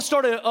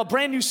start a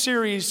brand new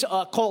series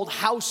called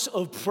House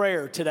of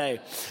Prayer today.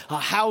 A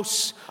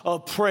House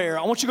of Prayer.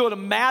 I want you to go to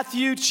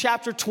Matthew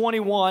chapter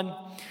 21.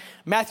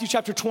 Matthew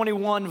chapter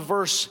 21,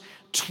 verse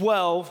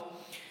 12.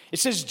 It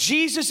says,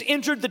 Jesus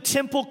entered the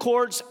temple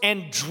courts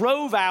and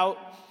drove out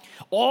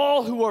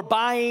all who are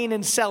buying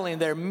and selling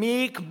there.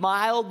 Meek,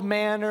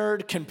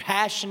 mild-mannered,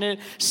 compassionate,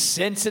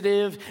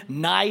 sensitive,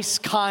 nice,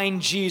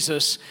 kind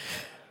Jesus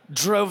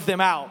drove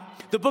them out.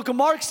 The book of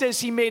Mark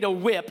says he made a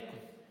whip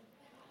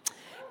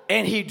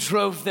and he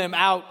drove them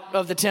out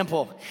of the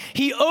temple.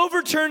 He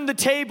overturned the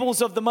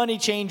tables of the money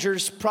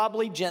changers,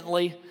 probably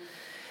gently,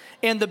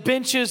 and the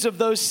benches of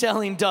those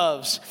selling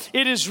doves.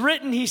 It is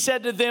written, he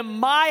said to them,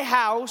 my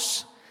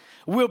house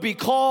will be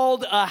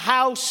called a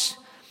house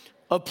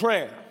of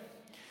prayer,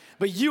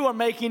 but you are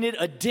making it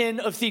a den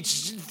of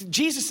thieves.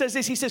 Jesus says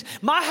this, he says,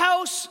 my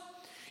house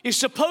is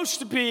supposed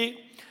to be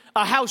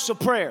a house of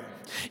prayer.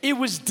 It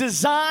was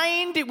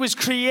designed, it was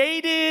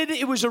created,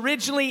 it was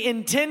originally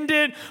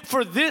intended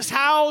for this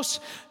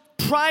house,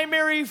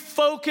 primary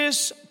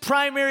focus,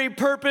 primary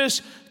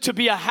purpose, to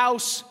be a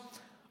house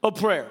of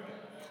prayer.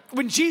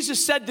 When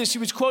Jesus said this, he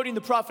was quoting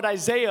the prophet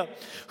Isaiah,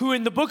 who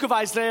in the book of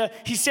Isaiah,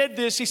 he said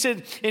this, he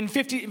said in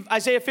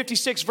Isaiah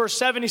 56 verse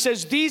 7, he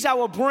says, these I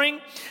will bring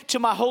to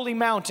my holy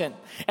mountain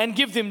and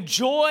give them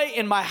joy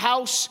in my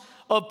house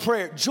of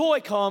prayer.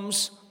 Joy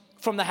comes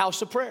from the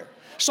house of prayer.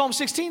 Psalm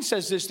 16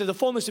 says this, that the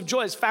fullness of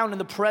joy is found in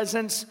the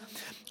presence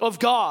of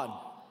God.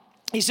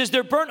 He says,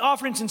 their burnt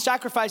offerings and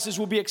sacrifices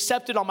will be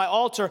accepted on my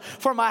altar,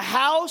 for my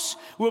house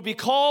will be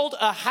called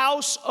a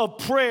house of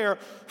prayer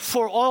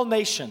for all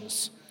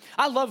nations.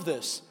 I love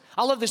this.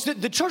 I love this.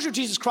 The Church of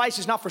Jesus Christ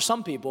is not for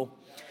some people.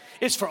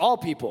 It's for all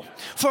people,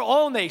 for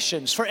all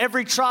nations, for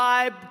every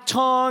tribe,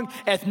 tongue,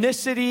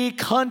 ethnicity,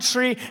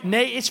 country.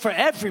 It's for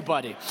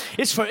everybody.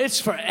 It's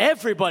for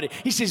everybody.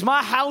 He says,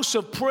 my house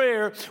of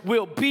prayer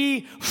will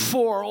be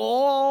for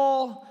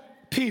all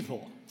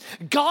people.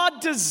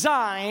 God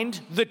designed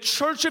the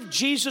Church of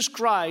Jesus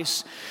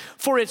Christ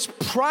for its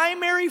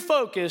primary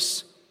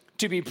focus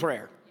to be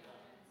prayer.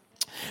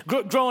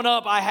 Growing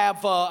up, I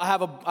have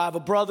a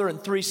brother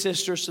and 3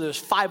 sisters, so there's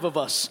 5 of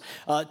us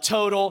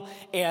total,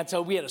 and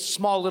so we had a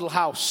small little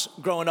house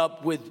growing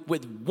up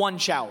with 1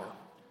 shower.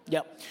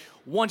 Yep,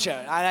 1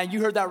 shower. And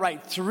you heard that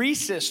right, 3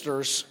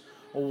 sisters,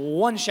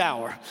 1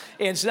 shower,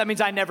 and so that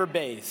means I never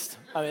bathed.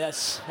 I mean,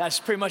 that's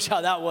pretty much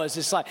how that was.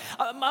 It's like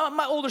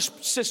my older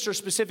sister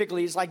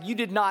specifically is like you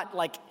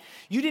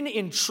didn't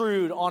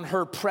intrude on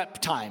her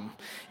prep time.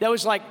 That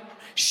was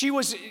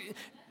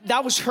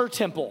her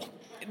temple.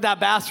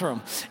 That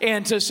bathroom.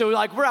 And so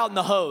like we're out in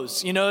the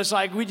hose, it's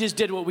like we just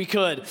did what we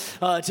could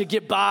to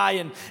get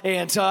by.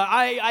 And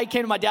I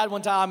came to my dad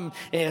one time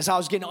as I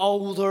was getting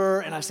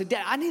older, and I said,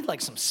 Dad, I need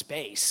like some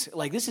space.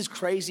 Like this is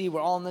crazy.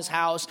 We're all in this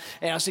house.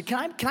 And I said,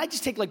 can I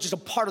just take like just a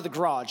part of the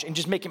garage and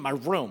just make it my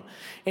room?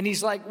 And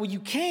he's like, well,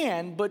 you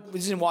can, but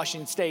this is in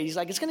Washington State. He's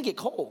like, it's going to get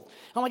cold.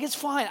 I'm like, it's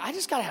fine. I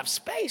just got to have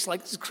space.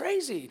 Like this is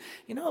crazy,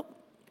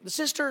 the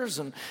sisters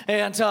and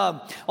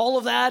all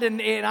of that,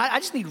 and I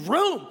just need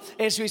room.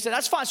 And so he said,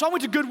 that's fine. So I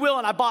went to Goodwill,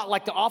 and I bought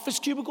like the office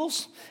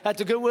cubicles at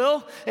the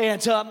Goodwill,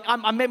 and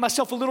I made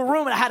myself a little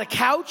room, and I had a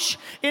couch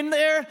in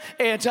there.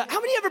 And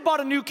how many ever bought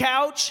a new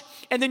couch,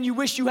 and then you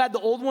wish you had the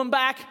old one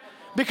back?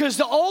 Because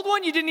the old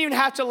one, you didn't even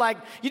have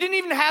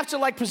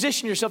to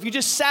position yourself. You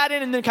just sat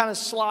in and then kind of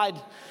slide.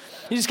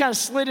 You just kind of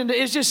slid into,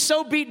 it's just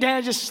so beat down,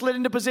 it just slid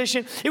into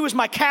position. It was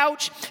my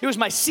couch, it was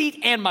my seat,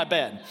 and my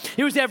bed.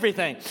 It was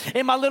everything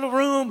in my little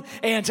room.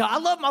 And I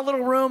love my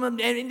little room, and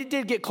it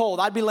did get cold.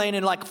 I'd be laying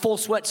in like full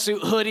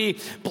sweatsuit, hoodie,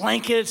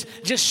 blankets,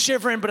 just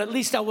shivering, but at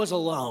least I was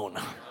alone.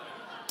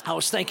 I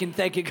was thanking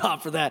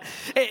God for that.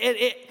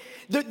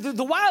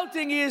 The wild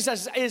thing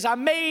is I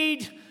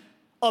made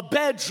a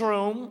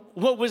bedroom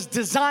what was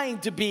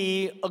designed to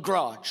be a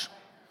garage.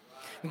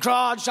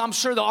 I'm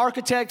sure the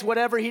architect,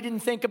 whatever, he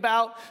didn't think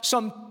about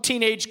some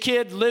teenage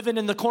kid living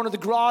in the corner of the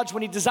garage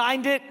when he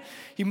designed it.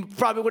 He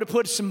probably would have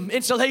put some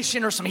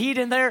insulation or some heat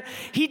in there.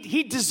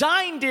 He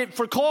designed it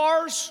for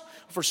cars,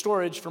 for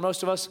storage for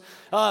most of us.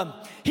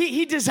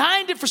 He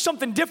designed it for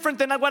something different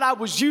than what I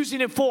was using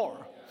it for.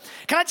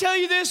 Can I tell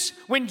you this?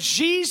 When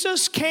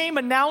Jesus came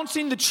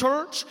announcing the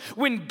church,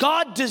 when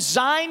God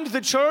designed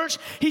the church,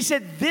 he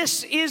said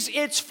this is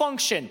its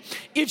function.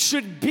 It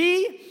should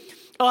be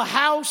a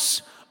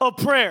house of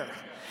prayer.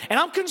 And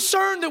I'm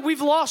concerned that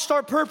we've lost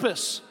our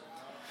purpose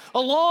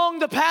along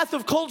the path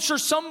of culture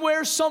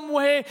somewhere, some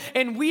way,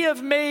 and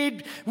we've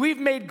made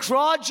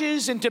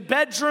garages into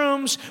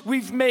bedrooms.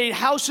 We've made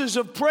houses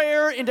of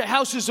prayer into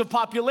houses of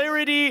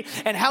popularity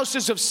and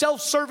houses of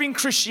self-serving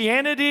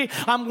Christianity.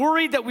 I'm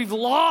worried that we've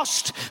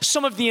lost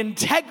some of the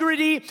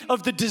integrity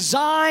of the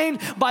design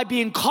by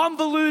being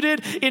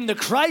convoluted in the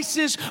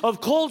crisis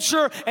of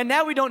culture, and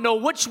now we don't know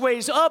which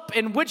way's up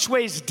and which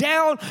way's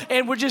down,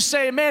 and we're just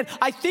saying, man,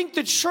 I think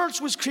the church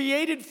was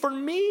created for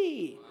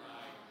me.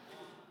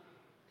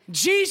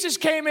 Jesus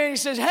came in and he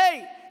says,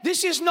 hey,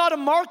 this is not a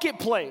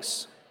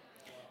marketplace.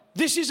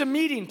 This is a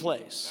meeting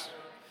place.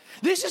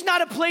 This is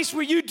not a place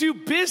where you do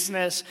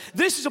business.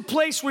 This is a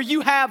place where you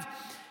have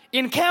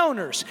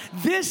encounters.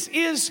 This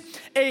is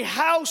a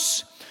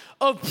house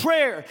of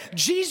prayer.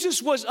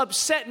 Jesus was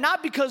upset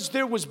not because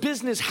there was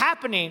business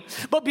happening,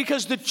 but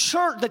because the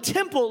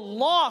temple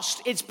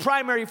lost its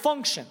primary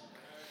function.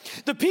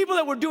 The people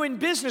that were doing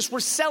business were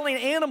selling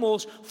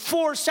animals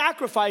for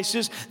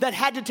sacrifices that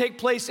had to take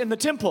place in the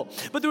temple.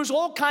 But there was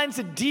all kinds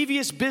of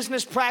devious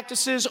business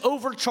practices,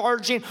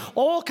 overcharging,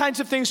 all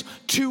kinds of things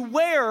to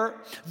where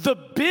the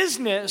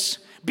business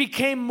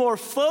became more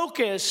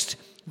focused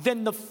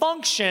than the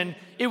function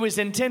it was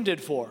intended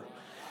for.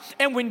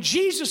 And when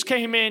Jesus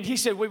came in, he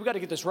said, we've got to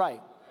get this right.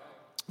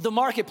 The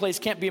marketplace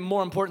can't be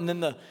more important than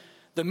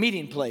the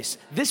meeting place.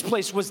 This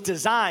place was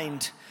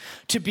designed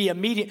to be a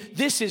meeting.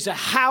 This is a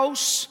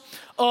house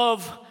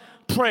of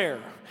prayer.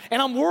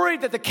 And I'm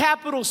worried that the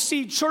capital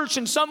C church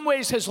in some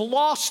ways has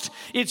lost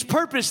its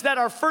purpose, that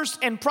our first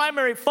and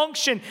primary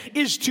function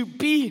is to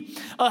be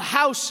a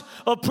house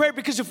of prayer.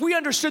 Because if we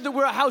understood that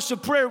we're a house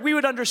of prayer, we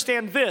would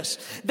understand this,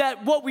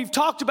 that what we've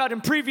talked about in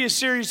previous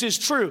series is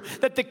true,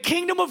 that the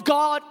kingdom of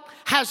God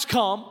has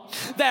come,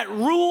 that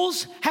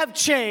rules have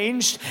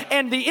changed,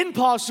 and the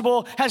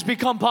impossible has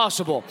become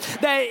possible.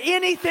 That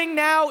anything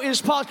now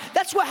is possible.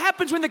 That's what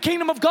happens when the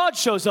kingdom of God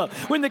shows up.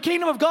 When the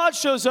kingdom of God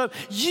shows up,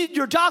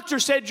 your doctor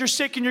said you're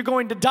sick and you're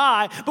going to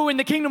die, but when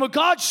the kingdom of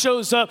God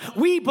shows up,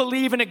 we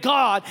believe in a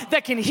God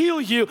that can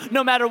heal you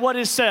no matter what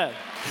is said.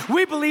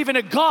 We believe in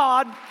a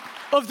God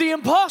of the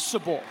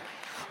impossible.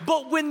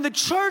 But when the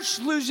church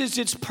loses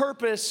its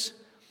purpose,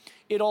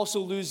 it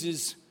also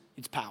loses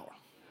its power.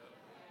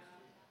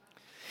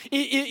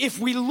 If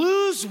we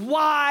lose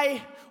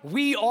why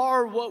we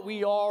are what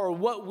we are or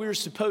what we're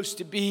supposed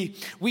to be,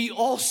 we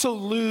also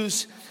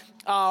lose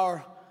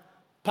our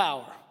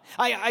power.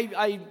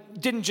 I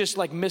didn't just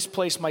like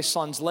misplace my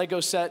son's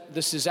Lego set.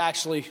 This is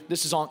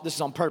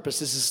on purpose.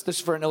 This is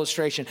for an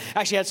illustration.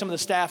 I actually had some of the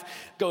staff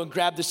go and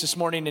grab this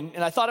morning,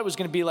 and I thought it was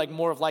going to be like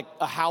more of like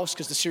a house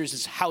because the series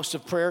is House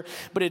of Prayer,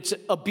 but it's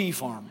a bee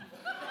farm.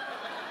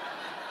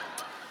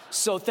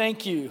 So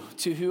thank you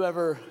to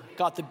whoever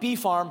got the bee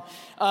farm.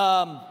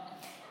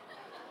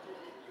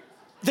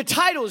 The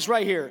title is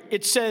right here.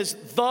 It says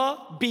The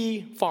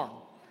Bee Farm.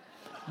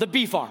 The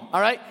Bee Farm,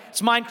 all right?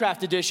 It's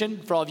Minecraft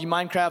edition for all of you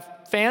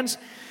Minecraft fans.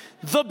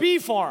 The Bee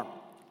Farm.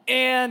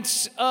 And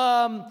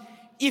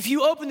if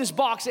you open this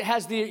box, it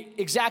has the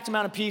exact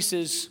amount of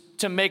pieces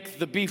to make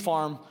the bee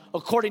farm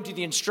according to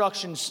the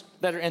instructions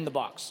that are in the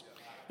box.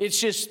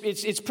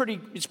 It's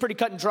pretty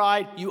cut and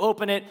dried. You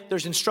open it,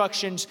 there's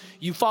instructions,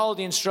 you follow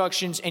the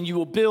instructions, and you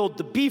will build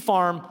the bee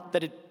farm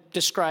that it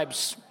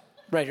describes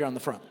right here on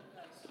the front.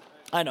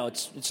 I know,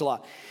 it's a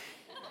lot.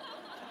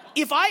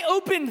 If I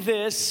opened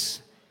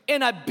this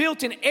and I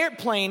built an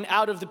airplane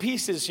out of the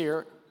pieces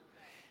here,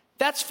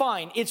 that's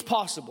fine. It's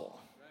possible.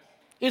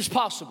 It's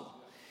possible.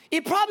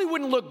 It probably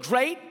wouldn't look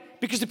great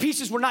because the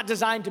pieces were not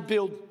designed to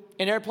build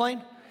an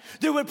airplane.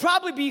 There would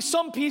probably be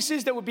some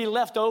pieces that would be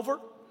left over.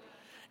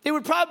 There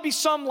would probably be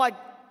some like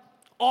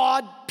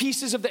odd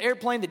pieces of the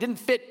airplane that didn't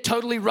fit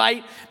totally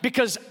right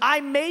because I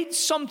made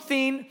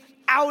something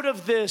out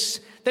of this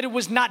that it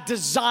was not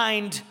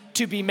designed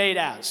to be made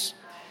as.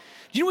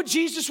 You know what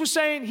Jesus was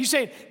saying? He's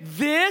saying,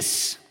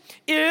 this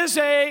is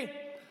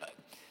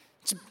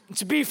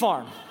it's a bee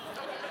farm.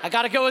 I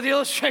got to go with the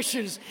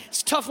illustrations.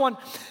 It's a tough one.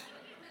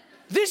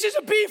 This is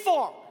a bee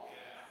farm.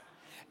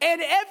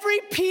 And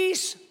every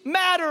piece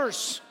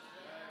matters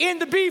in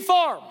the bee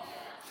farm.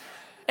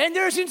 And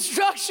there's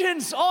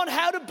instructions on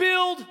how to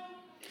build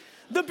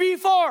the bee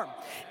farm.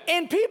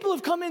 And people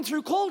have come in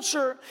through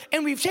culture,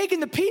 and we've taken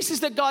the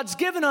pieces that God's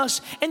given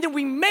us, and then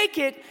we make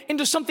it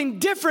into something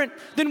different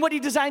than what He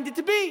designed it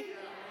to be.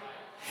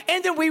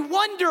 And then we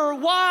wonder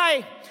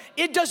why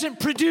it doesn't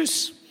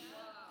produce,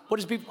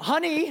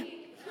 honey.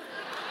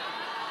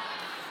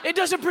 It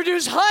doesn't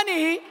produce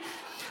honey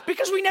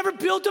because we never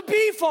built a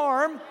bee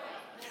farm.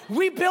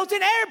 We built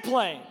an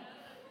airplane.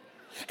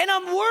 And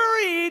I'm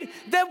worried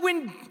that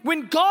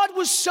when God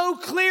was so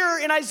clear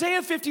in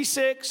Isaiah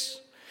 56,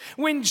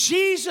 when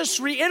Jesus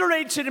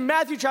reiterates it in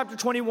Matthew chapter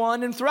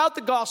 21 and throughout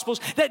the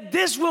Gospels, that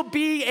this will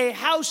be a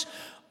house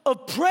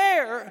of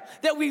prayer,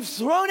 that we've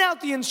thrown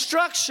out the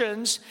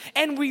instructions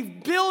and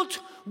we've built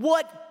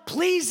what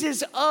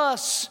pleases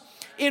us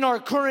in our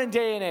current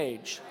day and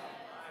age.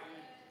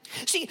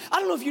 See, I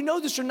don't know if you know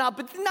this or not,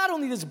 but not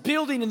only this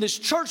building and this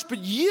church, but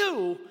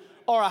you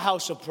are a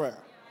house of prayer.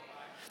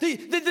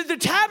 The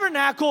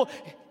tabernacle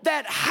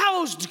that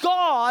housed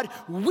God,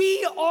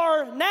 we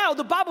are now.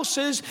 The Bible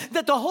says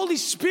that the Holy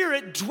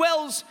Spirit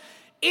dwells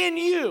in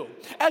you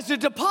as a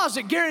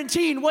deposit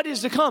guaranteeing what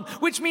is to come,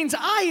 which means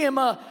I am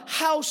a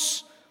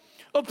house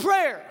of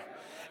prayer.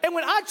 And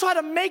when I try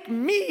to make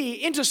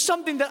me into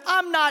something that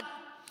I'm not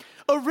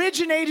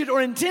originated or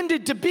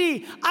intended to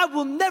be, I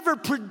will never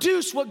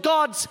produce what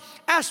God's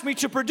asked me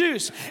to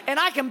produce. And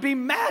I can be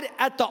mad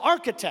at the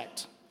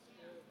architect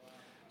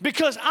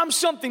because I'm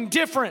something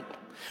different,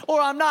 or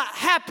I'm not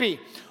happy,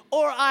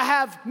 or I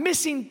have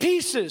missing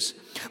pieces.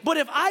 But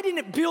if I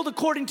didn't build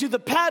according to the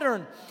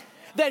pattern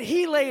that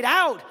He laid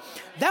out,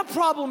 that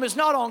problem is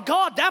not on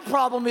God. That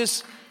problem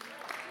is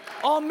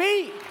on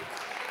me.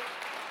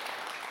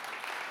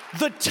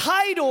 The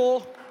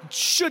title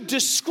should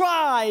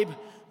describe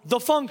the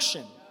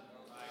function.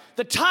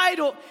 The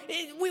title,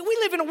 we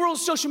live in a world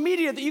of social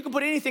media that you can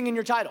put anything in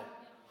your title.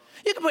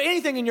 You can put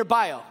anything in your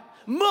bio.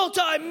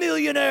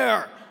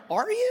 Multi-millionaire.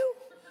 Are you?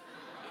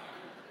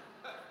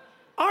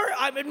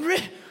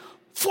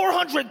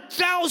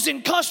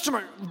 400,000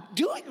 customers.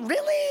 Do it?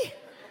 Really?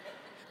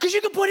 Because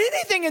you can put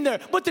anything in there.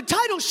 But the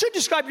title should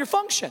describe your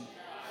function.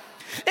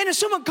 And if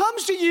someone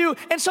comes to you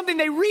and something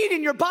they read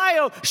in your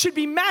bio should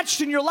be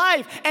matched in your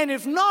life, and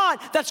if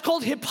not, that's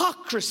called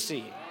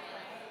hypocrisy.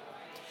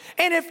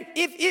 And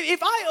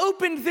if I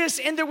opened this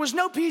and there was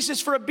no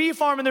pieces for a bee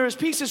farm and there was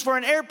pieces for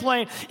an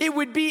airplane, it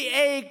would be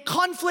a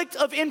conflict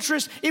of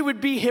interest. It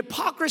would be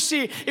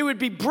hypocrisy. It would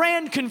be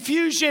brand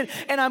confusion.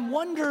 And I'm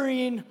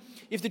wondering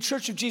if the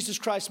Church of Jesus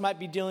Christ might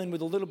be dealing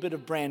with a little bit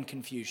of brand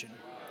confusion.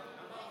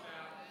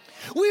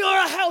 We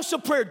are a house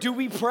of prayer. Do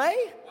we pray?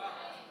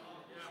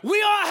 We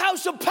are a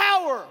house of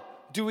power.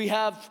 Do we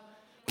have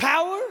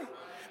power?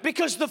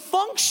 Because the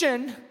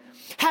function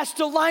has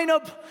to line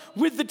up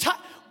with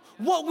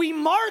what we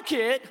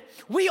market,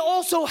 we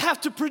also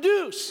have to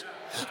produce.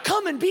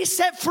 Come and be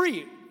set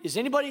free. Is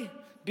anybody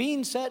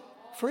being set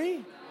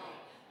free?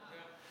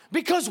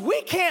 Because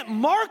we can't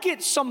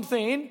market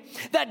something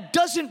that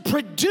doesn't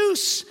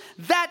produce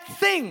that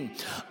thing.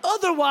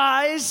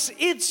 Otherwise,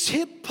 it's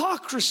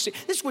hypocrisy.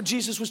 This is what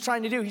Jesus was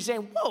trying to do. He's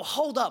saying, whoa,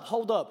 hold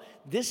up.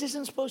 This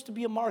isn't supposed to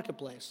be a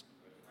marketplace.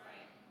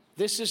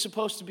 This is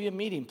supposed to be a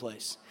meeting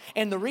place.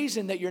 And the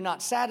reason that you're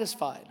not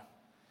satisfied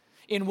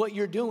in what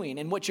you're doing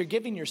and what you're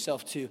giving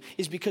yourself to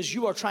is because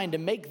you are trying to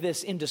make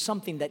this into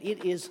something that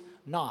it is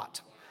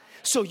not.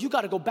 So you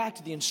got to go back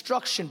to the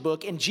instruction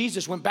book, and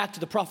Jesus went back to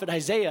the prophet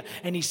Isaiah,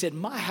 and he said,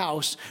 my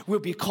house will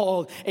be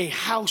called a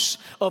house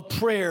of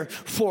prayer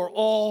for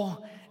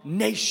all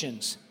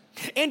nations.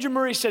 Andrew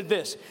Murray said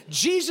this: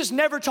 Jesus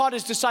never taught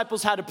his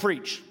disciples how to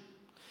preach,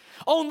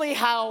 only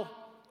how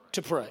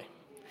to pray.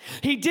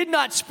 He did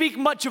not speak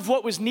much of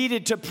what was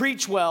needed to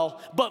preach well,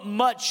 but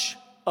much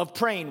of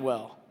praying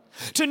well.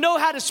 To know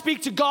how to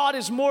speak to God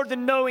is more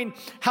than knowing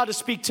how to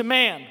speak to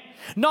man.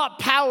 Not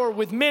power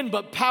with men,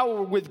 but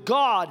power with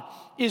God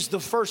is the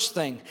first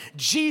thing.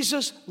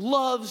 Jesus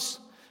loves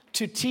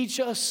to teach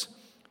us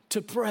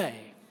to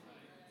pray.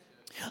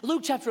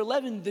 Luke chapter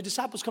 11, the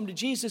disciples come to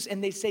Jesus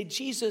and they say,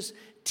 Jesus,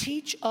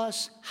 teach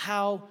us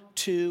how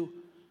to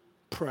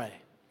pray.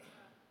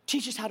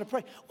 Teach us how to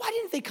pray. Why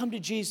didn't they come to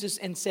Jesus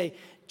and say,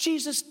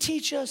 Jesus,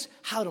 teach us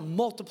how to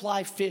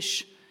multiply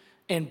fish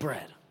and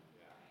bread?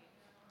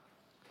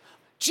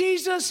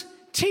 Jesus,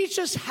 teach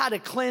us how to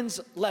cleanse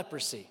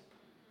leprosy.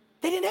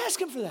 They didn't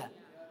ask him for that.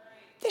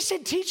 They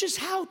said, teach us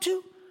how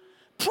to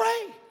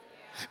pray.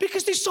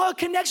 Because they saw a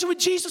connection with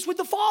Jesus, with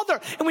the Father.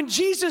 And when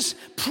Jesus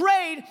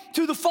prayed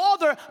to the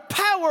Father,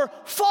 power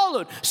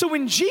followed. So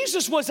when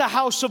Jesus was a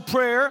house of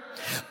prayer,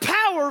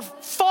 power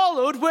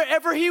followed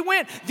wherever he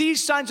went.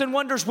 These signs and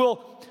wonders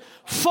will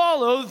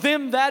follow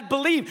them that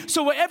believe.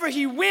 So wherever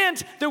he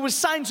went, there was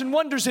signs and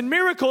wonders and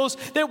miracles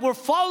that were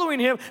following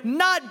him,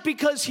 not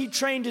because he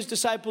trained his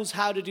disciples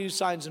how to do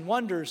signs and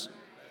wonders,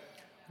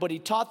 but he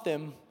taught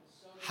them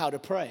how to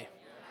pray.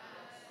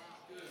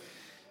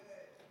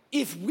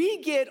 If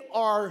we get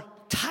our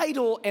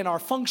title and our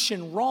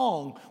function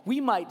wrong, we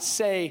might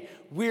say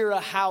we're a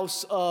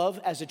house of,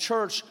 as a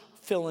church,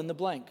 fill in the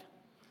blank.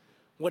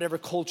 Whatever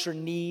culture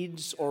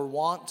needs or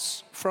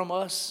wants from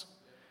us.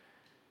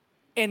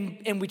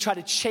 And we try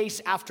to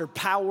chase after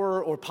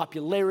power or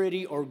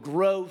popularity or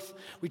growth.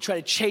 We try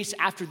to chase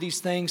after these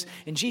things.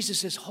 And Jesus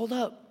says, hold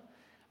up.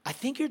 I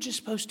think you're just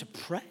supposed to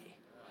pray.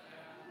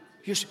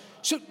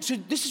 So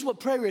this is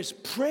what prayer is.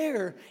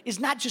 Prayer is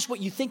not just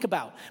what you think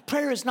about.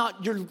 Prayer is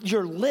not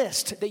your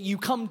list that you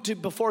come to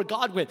before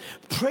God with.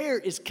 Prayer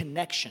is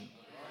connection.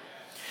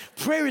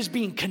 Prayer is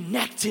being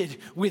connected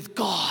with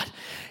God.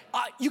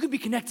 You can be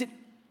connected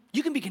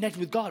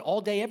with God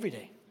all day, every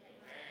day.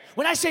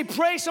 When I say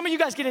pray, some of you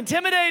guys get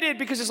intimidated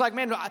because it's like,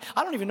 man, I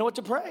don't even know what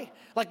to pray.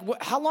 Like,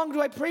 how long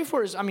do I pray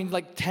for?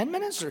 Like 10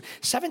 minutes or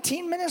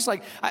 17 minutes?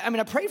 Like,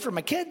 I pray for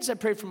my kids. I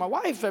pray for my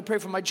wife. I pray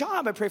for my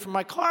job. I pray for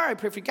my car. I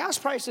pray for gas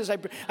prices. I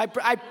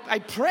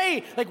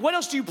pray. Like, what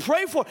else do you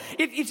pray for?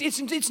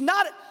 It's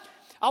not.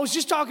 I was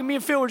just talking, me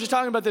and Phil were just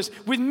talking about this.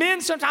 With men,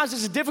 sometimes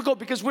it's difficult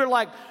because we're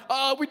like,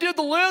 we did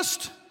the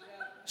list,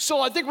 so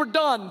I think we're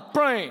done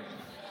praying.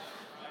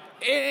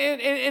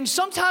 And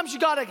sometimes you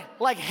got to,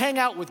 like, hang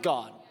out with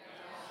God.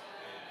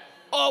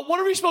 What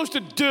are we supposed to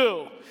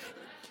do?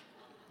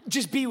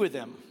 Just be with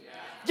him.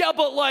 Yeah,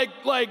 but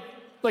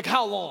like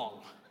how long?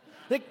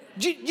 Like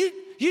you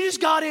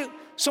just got to.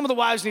 Some of the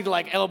wives need to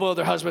like elbow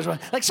their husbands.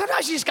 Like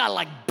sometimes you just got to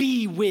like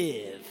be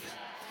with.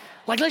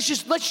 Like let's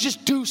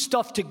just do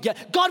stuff together.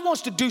 God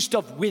wants to do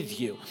stuff with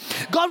you.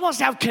 God wants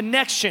to have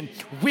connection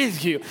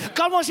with you.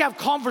 God wants to have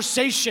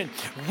conversation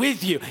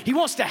with you. He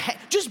wants to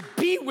just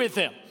be with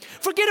him.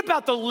 Forget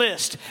about the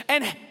list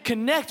and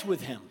connect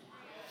with him.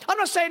 I'm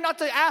not saying not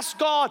to ask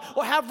God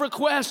or have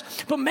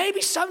requests, but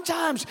maybe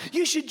sometimes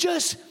you should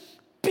just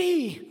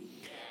be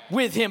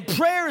with him.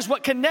 Prayer is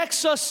what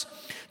connects us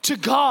to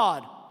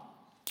God.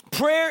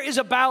 Prayer is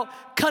about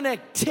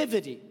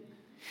connectivity.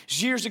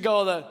 Years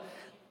ago, the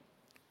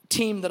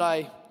team that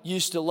I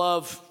used to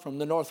love from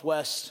the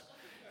northwest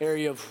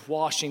area of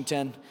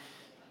Washington,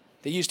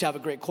 they used to have a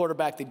great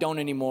quarterback. They don't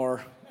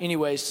anymore.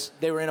 Anyways,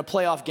 they were in a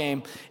playoff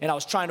game, and I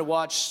was trying to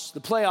watch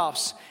the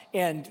playoffs,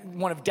 and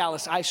one of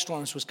Dallas Ice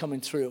Storms was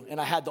coming through,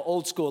 and I had the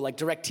old school, like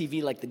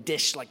DirecTV, like the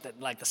dish, like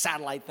the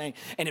satellite thing,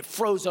 and it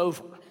froze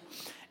over,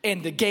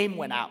 and the game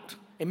went out.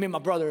 And me and my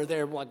brother are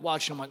there, like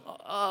watching. I'm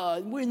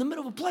like, we're in the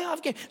middle of a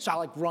playoff game. So I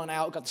like run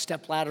out, got the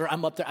step ladder.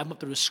 I'm up there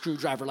with a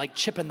screwdriver, like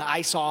chipping the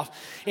ice off.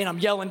 And I'm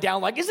yelling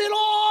down, like, is it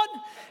on?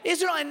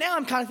 Is it on? And now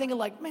I'm kind of thinking,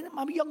 like, man,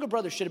 my younger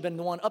brother should have been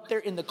the one up there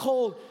in the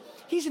cold.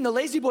 He's in the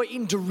Lazy Boy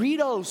eating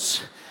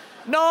Doritos.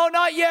 No,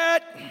 not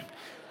yet.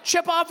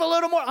 Chip off a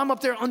little more. I'm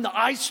up there on the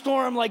ice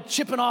storm, like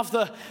chipping off.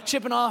 The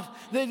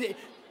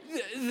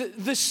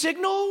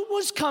signal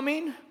was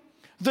coming.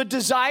 The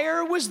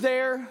desire was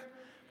there,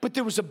 but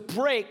there was a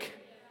break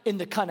in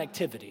the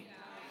connectivity.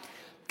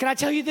 Can I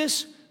tell you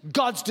this?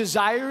 God's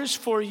desires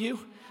for you,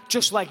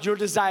 just like your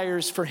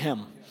desires for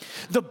him.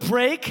 The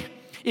break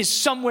is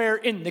somewhere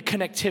in the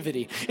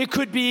connectivity. It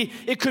could be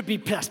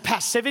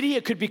passivity,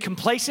 it could be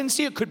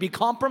complacency, it could be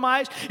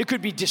compromise, it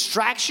could be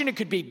distraction, it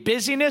could be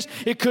busyness,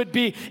 it could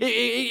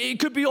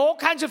be all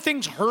kinds of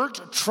things,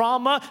 hurt,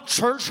 trauma,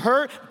 church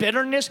hurt,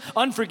 bitterness,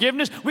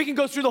 unforgiveness. We can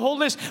go through the whole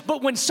list,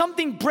 but when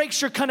something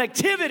breaks your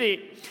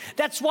connectivity,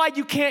 that's why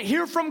you can't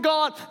hear from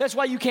God. That's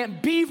why you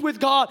can't be with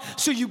God.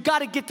 So you got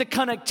to get the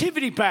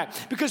connectivity back,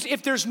 because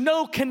if there's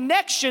no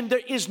connection,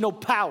 there is no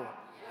power.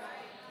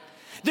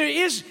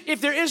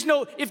 If there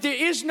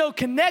is no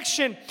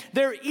connection,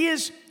 there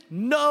is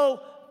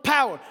no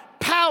power.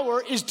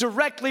 Power is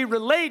directly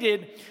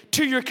related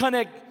to your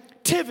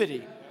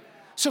connectivity.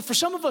 So for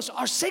some of us,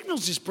 our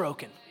signal's just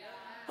broken.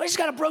 I just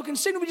got a broken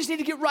signal. We just need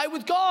to get right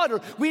with God,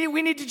 or we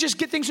need to just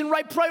get things in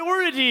right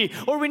priority,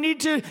 or we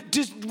need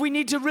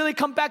to really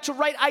come back to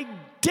right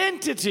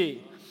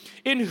identity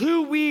in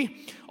who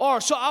we are.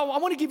 So I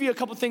want to give you a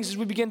couple things as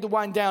we begin to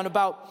wind down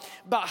about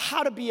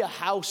how to be a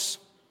house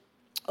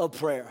of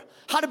prayer.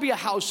 How to be a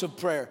house of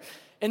prayer.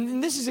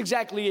 And this is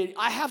exactly it.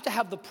 I have to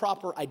have the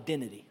proper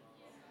identity,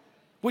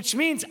 which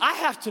means I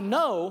have to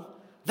know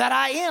that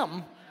I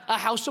am a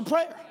house of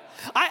prayer.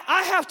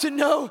 I have to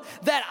know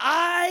that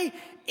I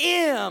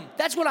am.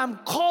 That's what I'm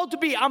called to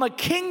be. I'm a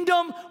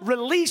kingdom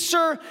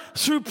releaser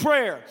through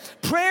prayer.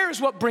 Prayer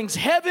is what brings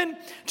heaven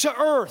to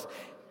earth.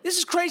 This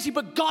is crazy,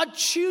 but God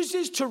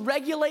chooses to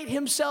regulate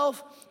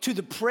himself to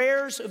the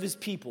prayers of his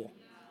people.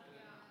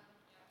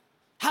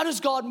 How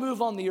does God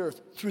move on the earth?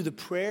 Through the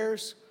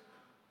prayers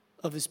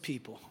of his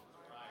people.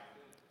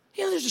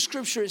 You know, there's a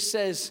scripture that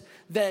says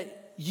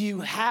that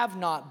you have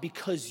not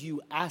because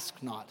you ask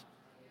not.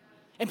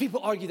 And people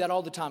argue that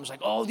all the time. It's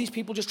like, oh, these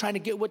people just trying to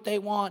get what they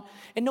want.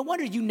 And no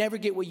wonder you never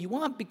get what you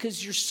want,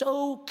 because you're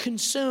so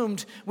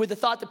consumed with the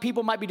thought that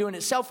people might be doing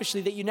it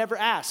selfishly that you never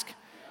ask.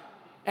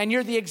 And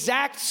you're the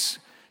exact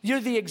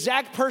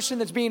person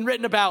that's being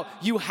written about.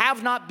 You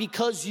have not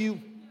because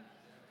you...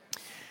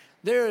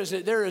 There is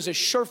a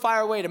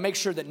surefire way to make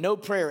sure that no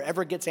prayer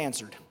ever gets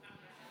answered.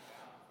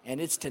 And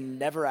it's to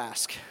never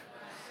ask.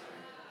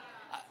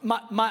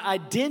 My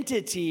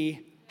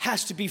identity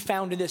has to be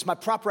found in this. My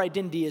proper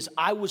identity is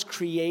I was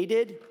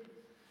created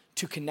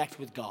to connect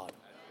with God.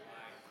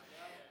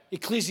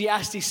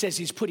 Ecclesiastes says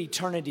he's put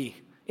eternity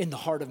in the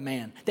heart of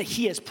man, that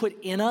he has put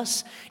in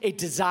us a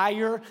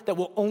desire that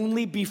will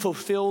only be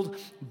fulfilled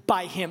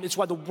by him. It's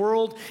why the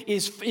world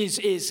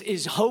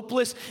is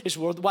hopeless. It's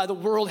why the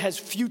world has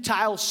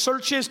futile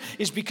searches,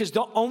 is because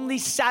the only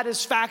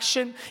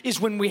satisfaction is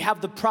when we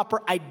have the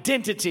proper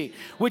identity,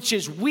 which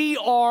is we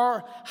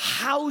are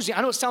housing.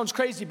 I know it sounds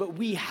crazy, but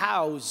we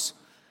house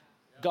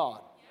God.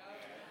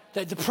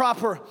 The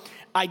proper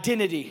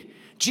identity.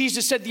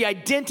 Jesus said the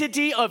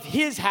identity of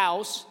his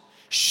house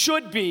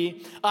should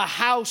be a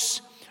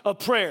house of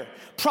prayer.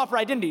 Proper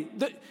identity.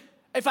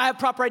 If I have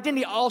proper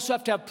identity, I also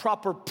have to have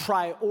proper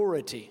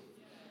priority.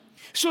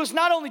 So it's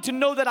not only to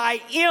know that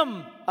I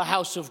am a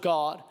house of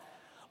God,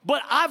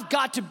 but I've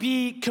got to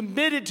be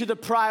committed to the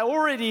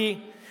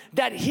priority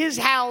that his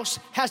house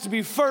has to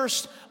be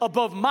first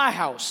above my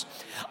house.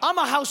 I'm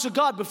a house of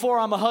God before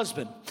I'm a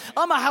husband.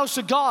 I'm a house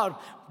of God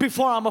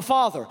before I'm a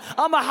father.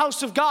 I'm a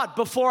house of God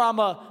before I'm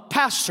a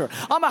pastor.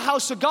 I'm a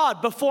house of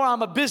God before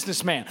I'm a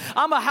businessman.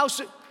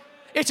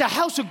 It's a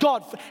house of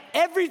God.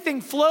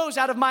 Everything flows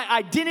out of my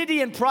identity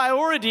and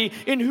priority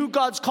in who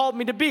God's called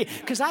me to be.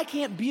 Because I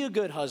can't be a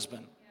good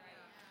husband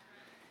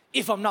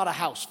if I'm not a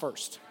house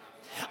first.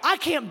 I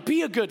can't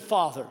be a good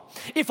father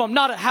if I'm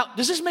not a house.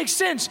 Does this make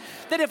sense?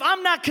 That if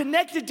I'm not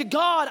connected to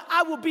God,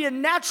 I will be a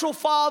natural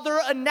father,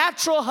 a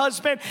natural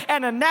husband,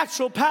 and a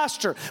natural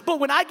pastor. But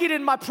when I get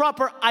in my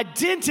proper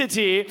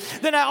identity,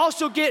 then I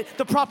also get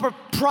the proper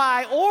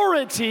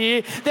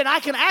priority, then I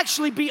can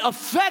actually be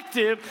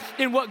effective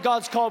in what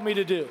God's called me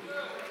to do.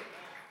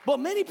 But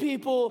many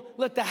people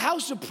let the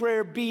house of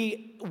prayer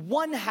be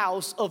one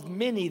house of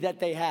many that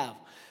they have.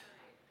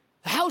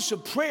 The house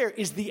of prayer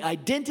is the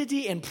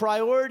identity and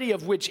priority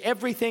of which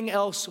everything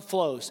else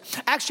flows.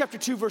 Acts chapter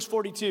 2, verse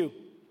 42,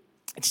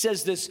 it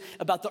says this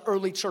about the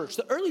early church.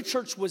 The early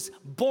church was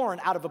born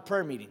out of a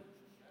prayer meeting.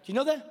 Do you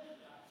know that?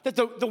 That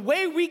the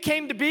way we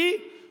came to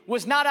be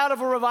was not out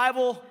of a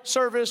revival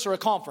service or a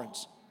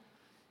conference.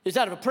 It's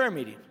out of a prayer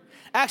meeting.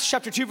 Acts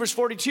chapter 2, verse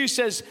 42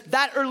 says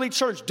that early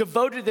church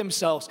devoted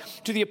themselves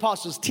to the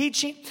apostles'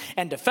 teaching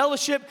and to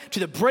fellowship, to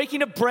the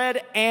breaking of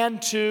bread,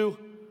 and to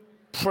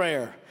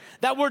prayer.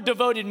 That word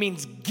devoted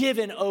means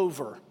given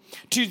over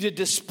to the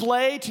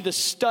display, to the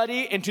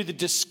study, and to the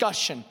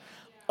discussion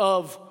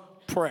of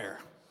prayer.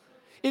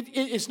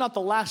 It's not the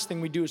last thing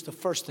we do, it's the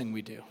first thing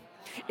we do.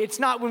 It's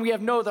not when we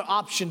have no other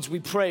options,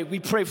 we pray. We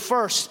pray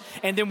first,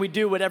 and then we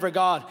do whatever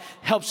God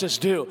helps us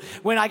do.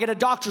 When I get a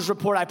doctor's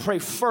report, I pray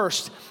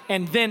first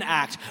and then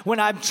act. When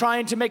I'm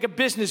trying to make a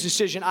business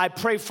decision, I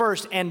pray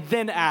first and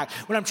then act.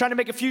 When I'm trying to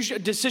make a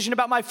decision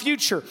about my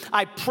future,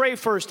 I pray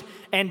first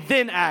and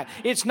then act.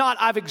 It's not,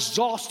 I've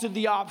exhausted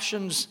the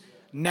options,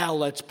 now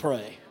let's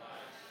pray.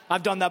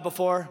 I've done that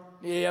before.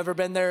 You ever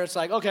been there? It's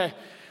like, okay,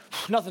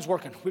 nothing's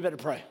working. We better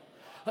pray.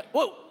 Like,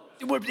 whoa,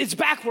 it's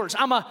backwards.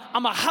 I'm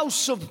a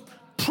house of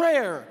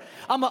prayer.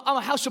 I'm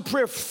a house of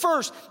prayer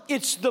first.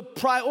 It's the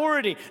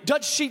priority.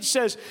 Dutch Sheets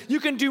says you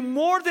can do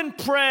more than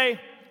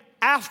pray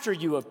after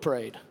you have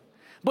prayed,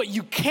 but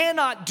you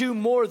cannot do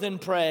more than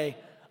pray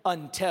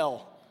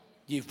until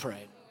you've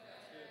prayed.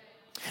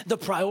 The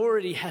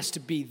priority has to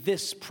be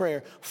this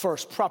prayer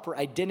first, proper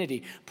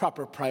identity,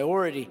 proper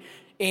priority,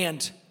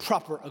 and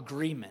proper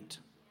agreement.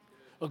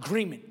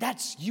 Agreement,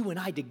 that's you and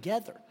I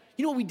together.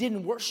 You know what we did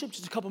in worship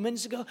just a couple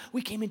minutes ago?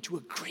 We came into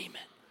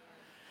agreement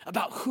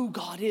about who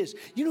God is.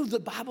 You know, the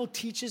Bible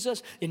teaches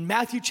us in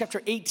Matthew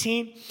chapter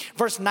 18,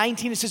 verse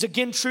 19, it says,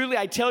 again, truly,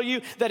 I tell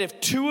you that if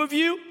two of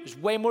you, there's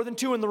way more than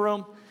two in the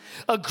room,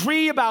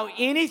 agree about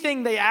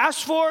anything they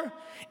ask for,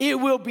 it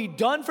will be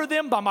done for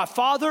them by my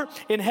Father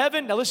in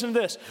heaven. Now listen to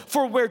this.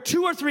 For where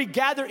two or three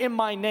gather in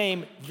my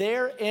name,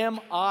 there am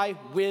I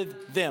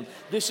with them.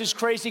 This is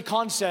crazy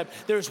concept.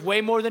 There's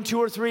way more than two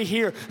or three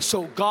here.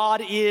 So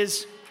God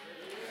is,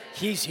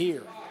 He's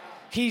here.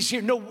 He's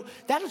here. No,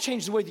 that'll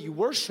change the way that you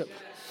worship.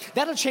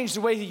 That'll change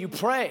the way that you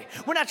pray.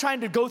 We're not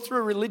trying to go through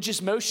a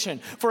religious motion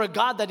for a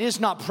God that is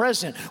not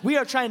present. We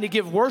are trying to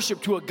give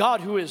worship to a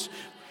God who is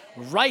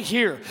right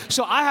here.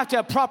 So I have to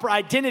have proper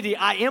identity.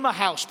 I am a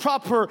house.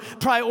 Proper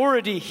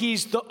priority.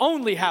 He's the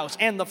only house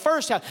and the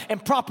first house.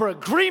 And proper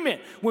agreement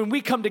when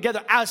we come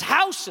together as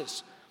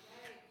houses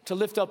to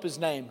lift up His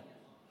name.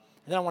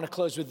 And then I want to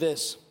close with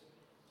this.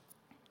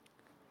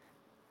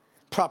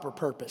 Proper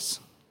purpose.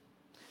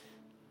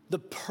 The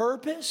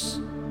purpose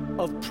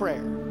of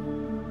prayer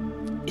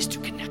is to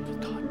connect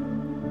with God.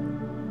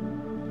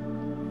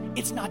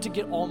 It's not to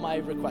get all my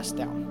requests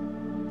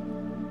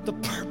down. The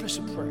purpose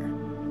of prayer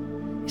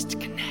is to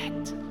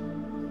connect.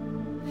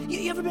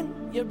 You ever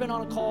been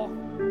on a call,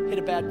 hit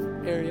a bad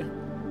area,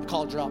 the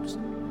call drops,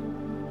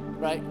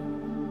 right?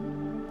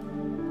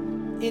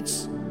 It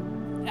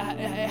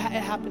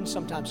happens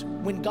sometimes.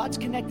 When God's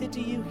connected to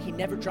you, He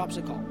never drops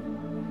a call.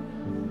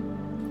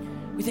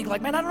 We think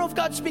like, man, I don't know if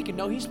God's speaking.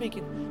 No, He's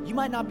speaking. You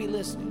might not be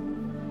listening.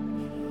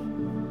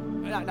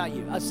 Not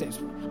you. I'll say it.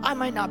 I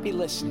might not be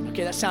listening.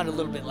 Okay, that sounded a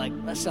little bit like,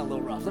 that sounded a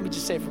little rough. Let me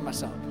just say it for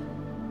myself.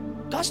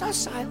 God's not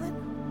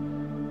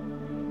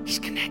silent. He's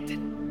connected.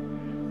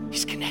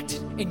 He's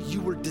connected. And you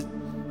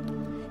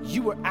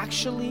were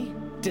actually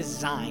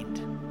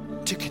designed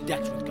to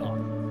connect with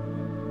God.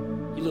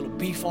 You little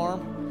bee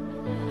farm.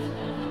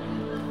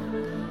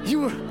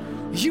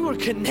 You were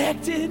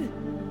connected.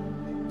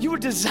 You were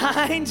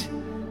designed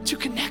to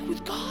connect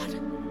with God.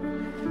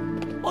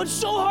 Oh, it's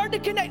so hard to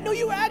connect. No,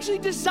 you were actually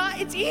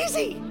designed. It's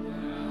easy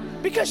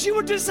because you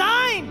were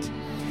designed.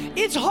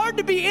 It's hard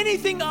to be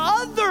anything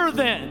other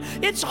than.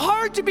 It's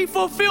hard to be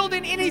fulfilled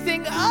in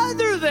anything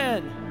other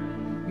than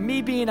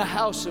me being a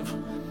house of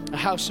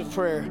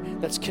prayer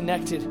that's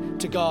connected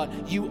to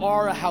God. You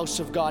are a house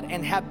of God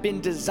and have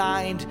been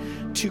designed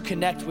to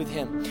connect with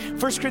Him.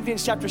 1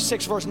 Corinthians chapter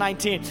 6, verse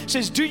 19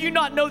 says, do you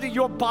not know that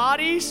your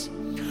bodies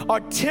are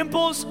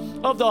temples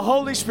of the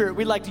Holy Spirit?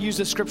 We like to use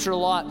this scripture a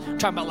lot,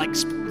 talking about like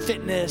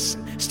fitness,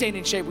 staying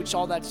in shape, which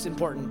all that's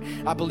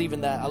important. I believe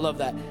in that. I love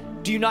that.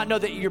 Do you not know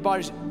that your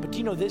bodies, but do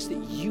you know this,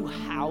 that you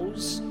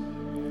house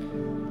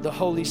the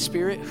Holy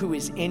Spirit who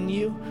is in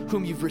you,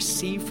 whom you've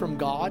received from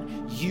God?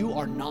 You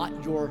are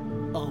not your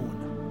own.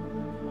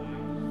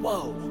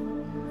 Whoa,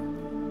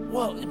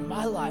 in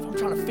my life, I'm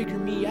trying to figure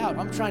me out.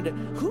 I'm trying to,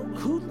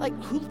 who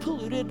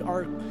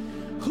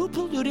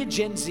polluted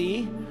Gen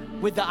Z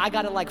with the I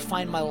gotta like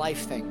find my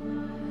life thing?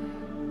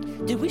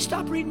 Did we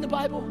stop reading the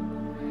Bible?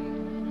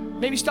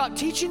 Maybe stop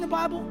teaching the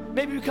Bible?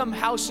 Maybe become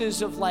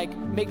houses of like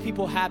make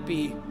people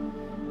happy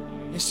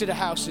instead of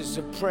houses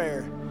of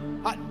prayer.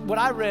 What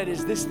I read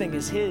is this thing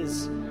is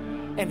His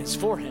and it's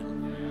for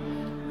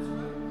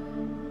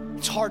Him.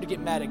 It's hard to get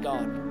mad at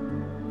God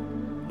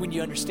when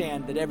you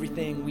understand that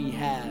everything we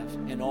have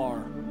and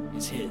are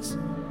is His.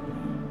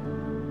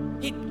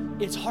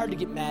 It's hard to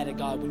get mad at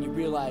God when you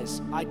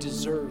realize I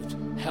deserved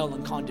hell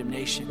and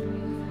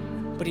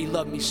condemnation, but he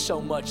loved me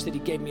so much that he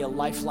gave me a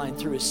lifeline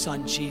through his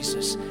son,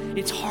 Jesus.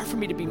 It's hard for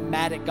me to be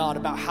mad at God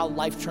about how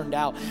life turned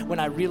out when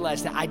I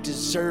realized that I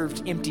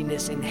deserved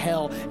emptiness and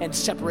hell and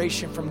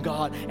separation from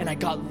God, and I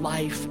got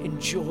life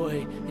and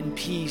joy and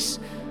peace.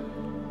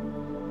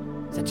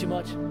 Is that too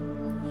much?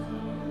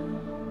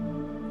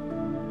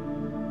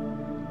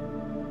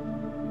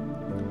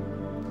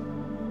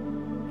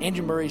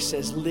 Andrew Murray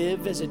says,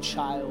 live as a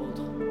child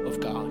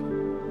of God,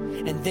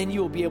 and then you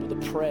will be able to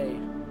pray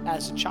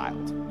as a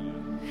child.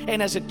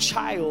 And as a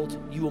child,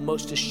 you will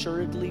most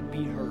assuredly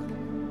be heard.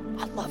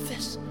 I love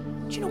this.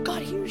 Do you know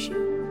God hears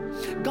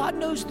you? God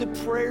knows the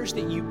prayers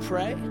that you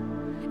pray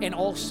and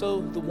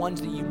also the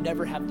ones that you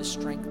never have the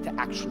strength to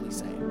actually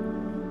say.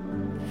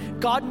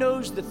 God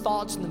knows the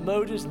thoughts and the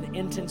motives and the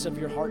intents of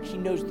your heart. He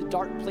knows the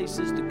dark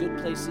places, the good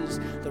places,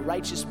 the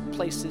righteous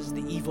places,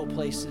 the evil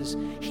places.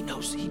 He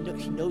knows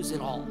it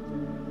all.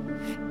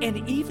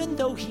 And even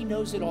though he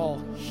knows it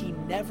all, he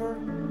never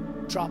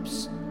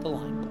drops the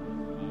line.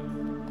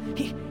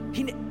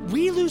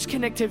 We lose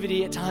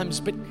connectivity at times,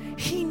 but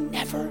he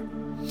never.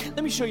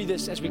 Let me show you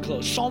this as we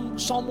close. Psalm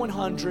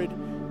 100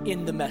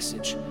 in the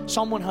Message.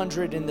 Psalm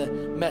 100 in the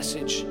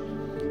Message.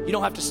 You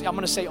don't have to say, I'm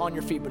going to say on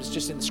your feet, but it's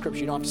just in the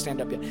scripture. You don't have to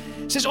stand up yet.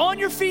 It says, on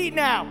your feet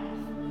now,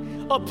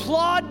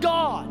 applaud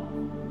God.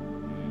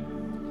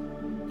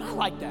 I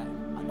like that.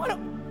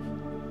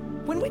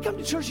 When we come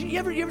to church, you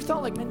ever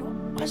thought like, man,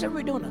 why is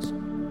everybody doing this?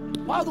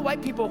 Why are the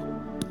white people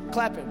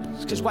clapping?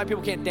 It's because white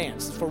people can't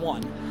dance, for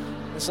one.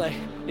 It's like,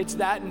 it's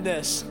that and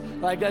this.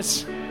 Like,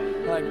 that's,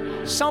 like,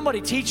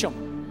 somebody teach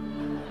them.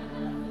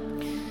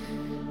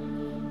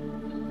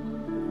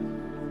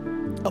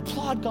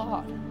 Applaud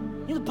God.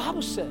 You know, the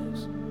Bible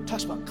says,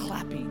 talks about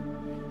clapping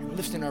and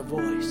lifting our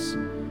voice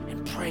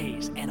and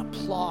praise and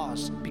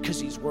applause because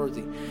he's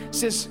worthy. It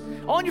says,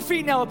 on your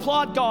feet now,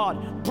 applaud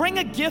God. Bring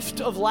a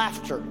gift of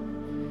laughter.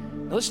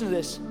 Now listen to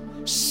this.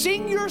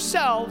 Sing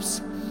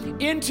yourselves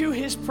into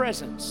his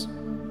presence.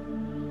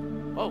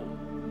 Whoa.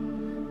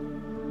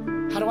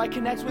 How do I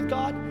connect with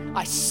God?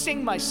 I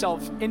sing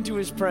myself into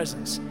his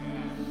presence.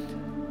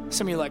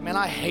 Some of you are like, man,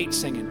 I hate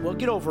singing. Well,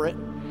 get over it.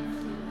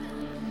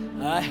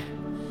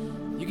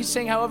 You can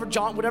sing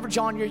whatever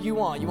genre you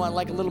want. You want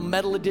like a little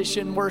metal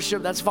edition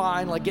worship, that's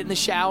fine. Like get in the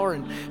shower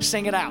and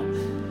sing it out.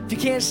 If you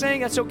can't sing,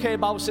 that's okay. The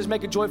Bible says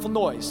make a joyful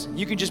noise.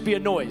 You can just be a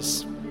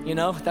noise. You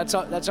know, that's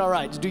all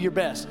right. Just do your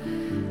best.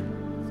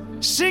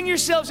 Sing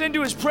yourselves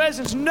into his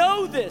presence.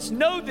 Know this.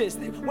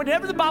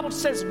 Whenever the Bible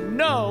says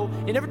no,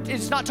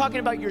 it's not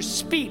talking about your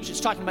speech. It's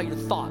talking about your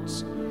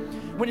thoughts.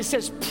 When it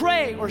says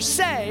pray or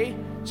say,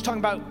 it's talking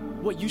about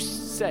what you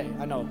say.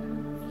 I know,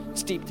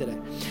 it's deep today.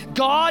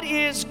 God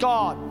is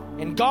God.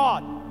 And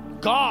God,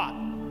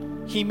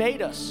 he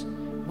made us.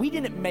 We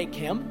didn't make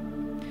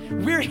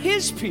him. We're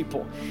his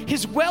people,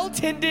 his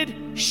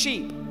well-tended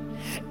sheep.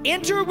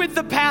 Enter with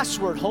the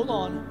password. Hold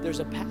on, there's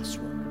a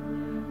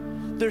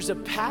password. There's a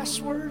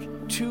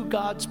password to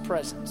God's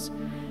presence.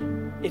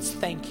 It's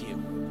thank you.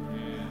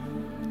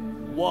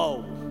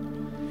 Whoa.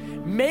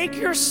 Make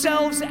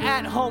yourselves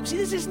at home. See,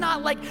 this is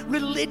not like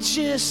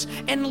religious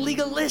and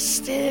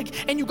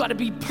legalistic and you got to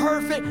be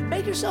perfect.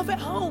 Make yourself at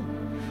home.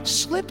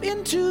 Slip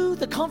into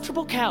the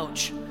comfortable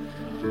couch.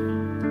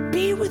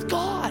 Be with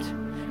God.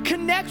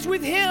 Connect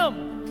with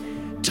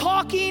him.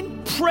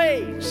 Talking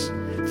praise.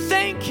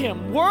 Thank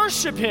him.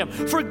 Worship him.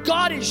 For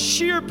God is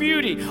sheer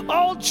beauty,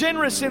 all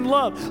generous in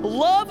love.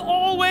 Love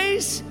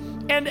always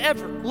and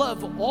ever.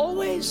 Love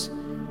always.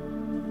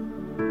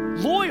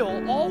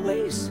 Loyal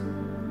always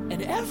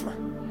and ever.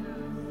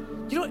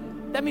 You know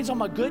what that means? On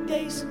my good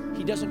days,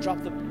 he doesn't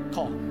drop the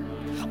call.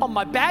 On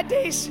my bad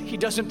days, he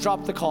doesn't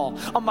drop the call.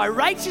 On my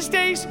righteous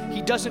days,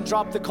 he doesn't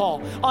drop the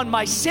call. On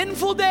my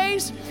sinful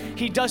days,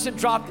 he doesn't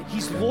drop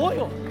he's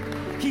loyal.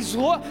 He's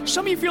loyal.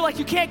 Some of you feel like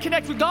you can't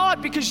connect with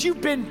God because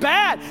you've been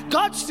bad.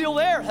 God's still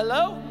there.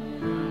 Hello?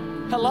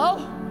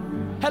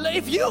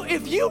 If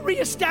you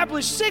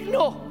reestablish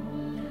signal,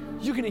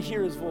 you're going to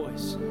hear his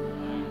voice.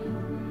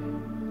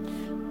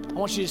 I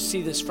want you to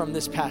see this from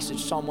this passage,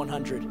 Psalm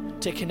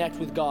 100. To connect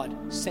with God,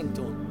 sing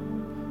to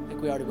him. I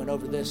think we already went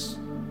over this.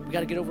 We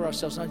got to get over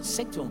ourselves and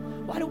sing to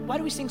him. Why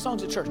do we sing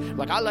songs at church?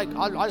 Like I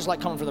just like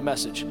coming for the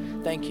message.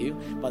 Thank you,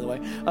 by the way.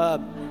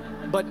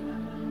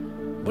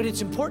 But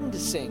it's important to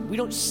sing. We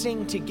don't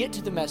sing to get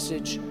to the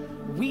message.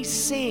 We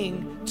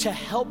sing to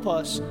help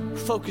us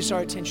focus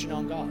our attention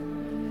on God.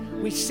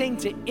 We sing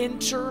to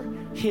enter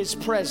his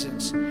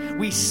presence.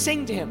 We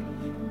sing to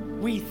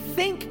him. We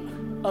think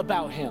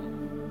about him.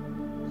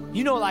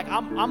 You know, like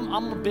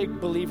I'm a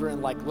big believer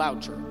in like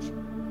loud church.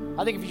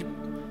 I think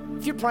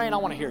if you're praying, I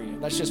want to hear you.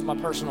 That's just my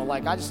personal,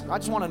 like, I just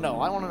want to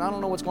know. I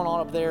don't know what's going on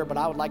up there, but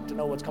I would like to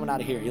know what's coming out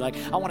of here. You're like,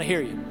 I want to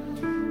hear you.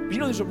 But you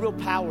know, there's a real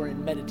power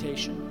in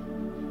meditation.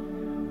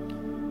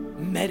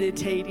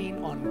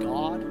 Meditating on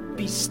God.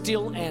 Be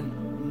still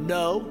and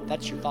know.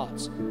 That's your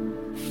thoughts.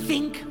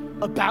 Think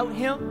about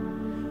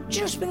him. Do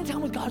you know spending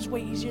time with God is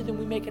way easier than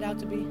we make it out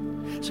to be?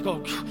 So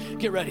go,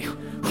 get ready.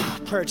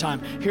 Prayer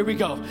time. Here we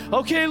go.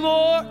 Okay,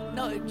 Lord.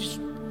 No,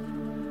 just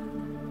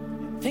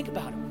think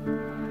about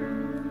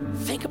him.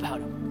 Think about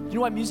him. You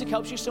know why music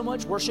helps you so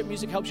much? Worship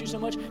music helps you so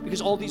much? Because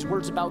all these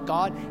words about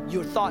God,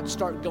 your thoughts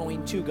start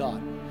going to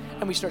God.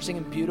 And we start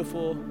singing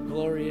beautiful,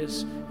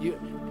 glorious.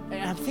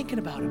 And I'm thinking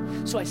about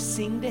him. So I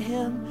sing to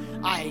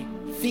him, I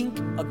think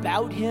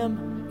about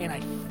him, and I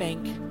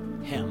thank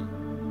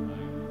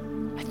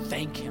him. I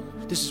thank him.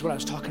 This is what I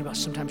was talking about.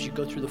 Sometimes you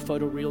go through the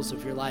photo reels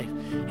of your life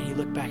and you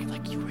look back and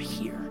like, you were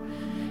here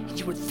and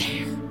you were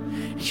there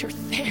and you're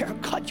there.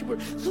 God,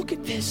 look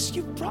at this.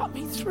 You brought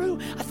me through.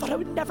 I thought I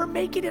would never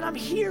make it and I'm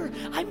here.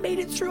 I made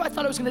it through. I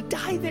thought I was going to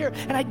die there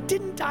and I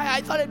didn't die. I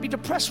thought I'd be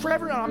depressed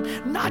forever and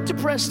I'm not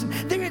depressed. And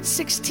there at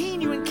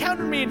 16, you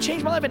encountered me and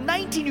changed my life. At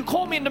 19, you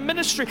called me into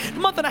ministry. A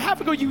month and a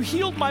half ago, you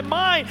healed my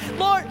mind.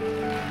 Lord,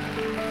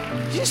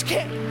 you just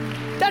can't.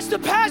 That's the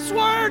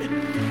password.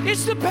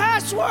 It's the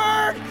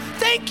password.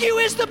 Thank you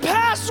is the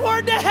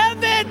password to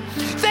heaven.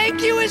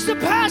 Thank you is the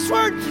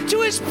password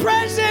to his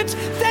presence.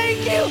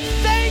 Thank you,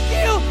 thank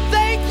you,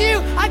 thank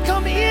you. I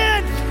come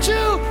in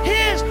to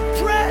his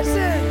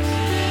presence.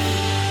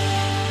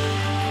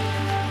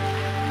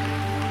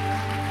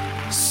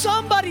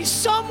 Somebody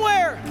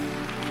somewhere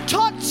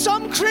taught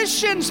some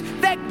Christians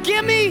that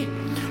gimme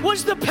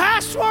was the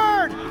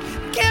password.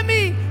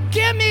 Gimme,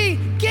 gimme,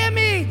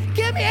 gimme,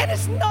 gimme. And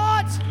it's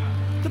not.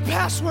 The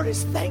password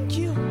is thank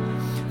you,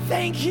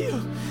 thank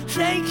you,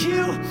 thank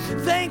you,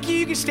 thank you.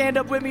 You can stand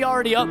up with me,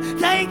 already up.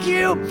 Thank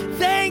you,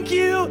 thank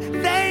you,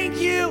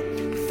 thank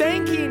you.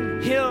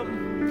 Thanking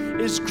him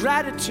is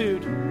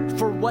gratitude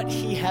for what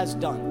he has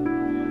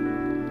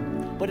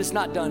done. But it's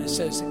not done. It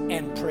says,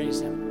 and praise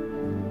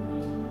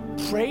him.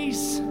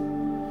 Praise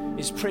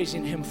is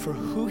praising him for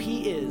who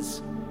he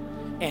is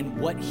and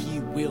what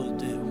he will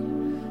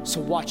do. So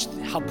watch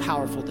how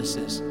powerful this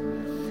is.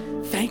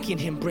 Thanking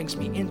him brings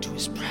me into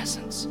his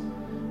presence.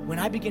 When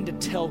I begin to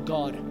tell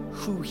God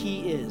who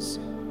he is,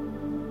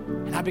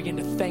 and I begin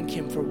to thank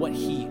him for what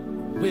he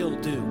will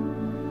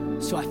do.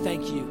 So I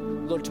thank you,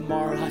 Lord,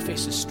 tomorrow I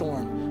face a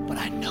storm, but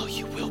I know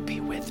you will be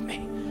with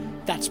me.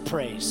 That's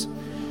praise.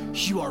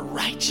 You are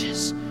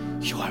righteous.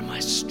 You are my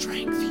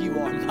strength. You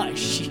are my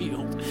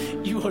shield.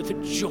 You are the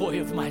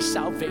joy of my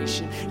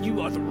salvation.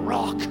 You are the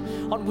rock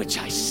on which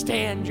I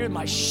stand. You're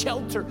my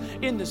shelter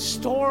in the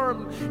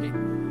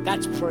storm.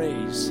 That's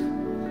praise.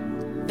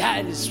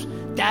 That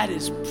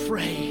is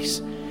praise.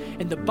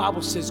 And the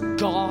Bible says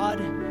God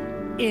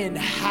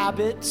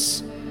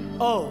inhabits.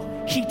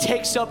 He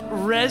takes up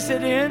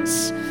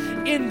residence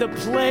in the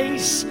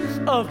place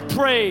of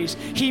praise.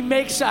 He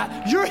makes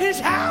you're his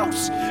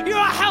house. You're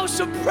a house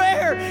of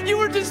prayer. You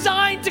were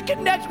designed to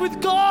connect with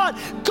God.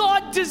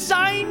 God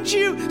designed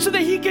you so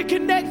that he could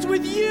connect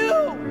with you.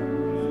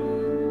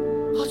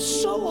 Oh,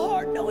 it's so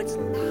hard. No, it's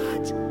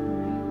not.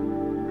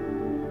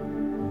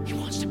 He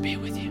wants to be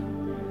with you.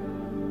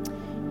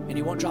 And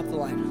he won't drop the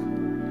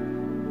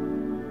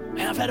line.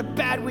 Man, I've had a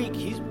bad week.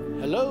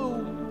 Hello.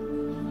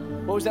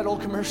 What was that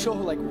old commercial?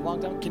 Like a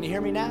long time. Can you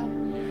hear me now?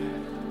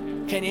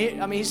 Can you?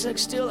 I mean, he's like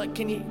still like,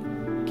 can you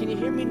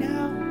hear me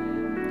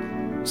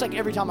now? It's like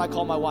every time I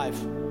call my wife,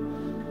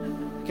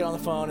 get on the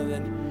phone, and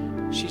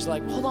then she's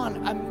like, hold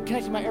on, I'm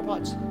connecting my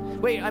AirPods.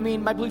 Wait, I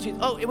mean my Bluetooth.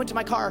 Oh, it went to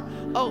my car.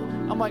 Oh,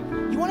 I'm like,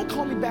 you want to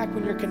call me back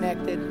when you're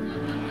connected?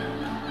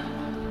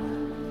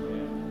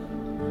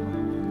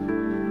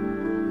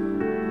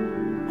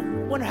 I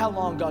wonder how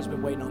long God's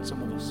been waiting on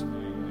some of us.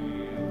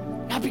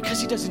 Not because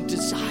he doesn't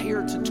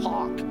desire to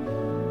talk,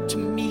 to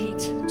meet,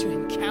 to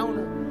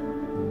encounter.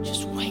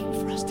 Just waiting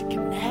for us to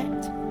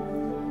connect.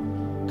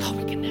 God,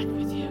 we connect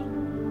with you.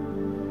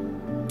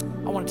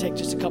 I want to take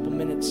just a couple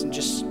minutes and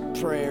just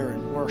prayer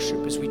and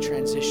worship as we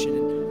transition.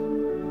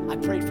 And I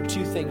prayed for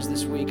two things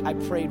this week. I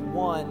prayed,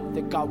 one,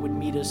 that God would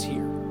meet us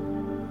here.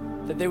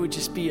 That there would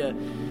just be a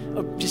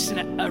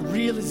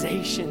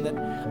realization that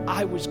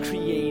I was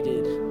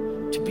created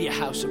to be a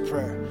house of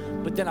prayer.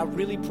 But then I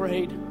really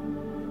prayed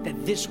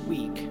that this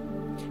week,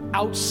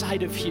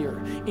 outside of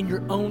here, in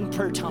your own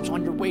prayer times,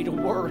 on your way to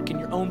work, in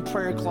your own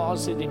prayer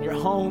closet, in your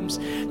homes,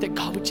 that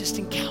God would just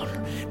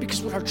encounter.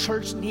 Because what our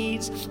church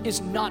needs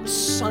is not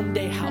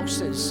Sunday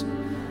houses.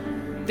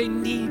 They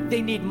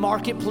need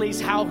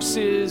marketplace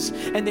houses,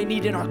 and they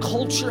need in our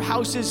culture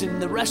houses, and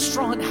the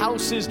restaurant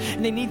houses,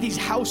 and they need these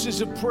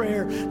houses of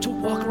prayer to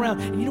walk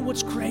around. And you know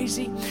what's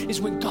crazy is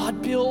when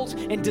God built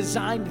and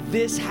designed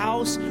this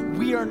house,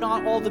 we are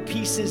not all the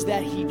pieces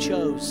that he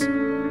chose.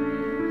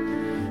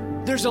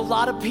 There's a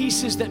lot of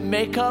pieces that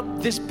make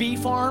up this bee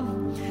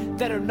farm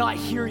that are not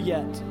here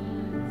yet.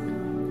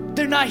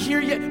 They're not here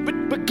yet,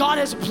 but God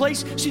has a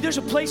place. See, there's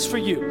a place for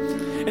you.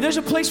 And there's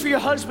a place for your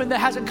husband that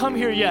hasn't come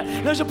here yet.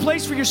 And there's a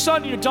place for your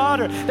son and your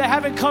daughter that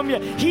haven't come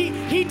yet.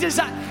 He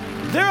designed,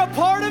 they're a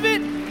part of it.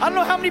 I don't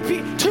know how many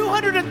pieces,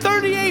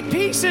 238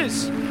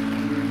 pieces.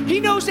 He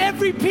knows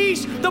every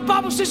piece. The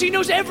Bible says He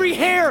knows every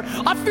hair.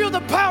 I feel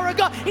the power of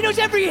God. He knows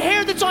every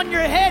hair that's on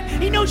your head.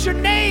 He knows your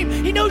name.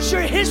 He knows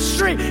your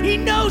history. He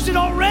knows it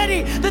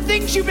already. The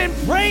things you've been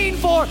praying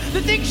for,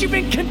 the things you've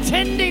been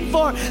contending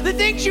for, the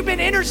things you've been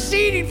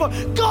interceding for.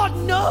 God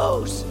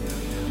knows.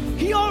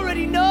 He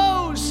already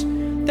knows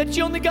that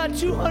you only got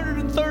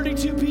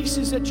 232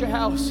 pieces at your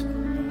house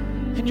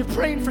and you're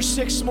praying for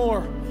 6 more.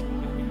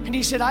 And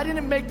He said, I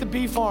didn't make the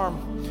bee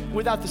farm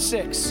without the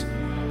 6.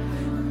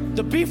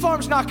 The bee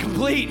farm's not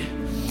complete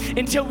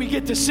until we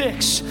get to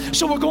 6.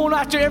 So we're going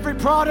after every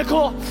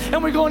prodigal,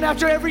 and we're going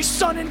after every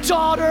son and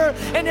daughter,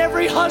 and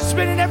every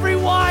husband and every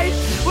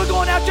wife. We're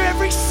going after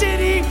every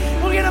city.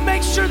 We're going to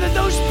make sure that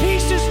those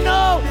pieces know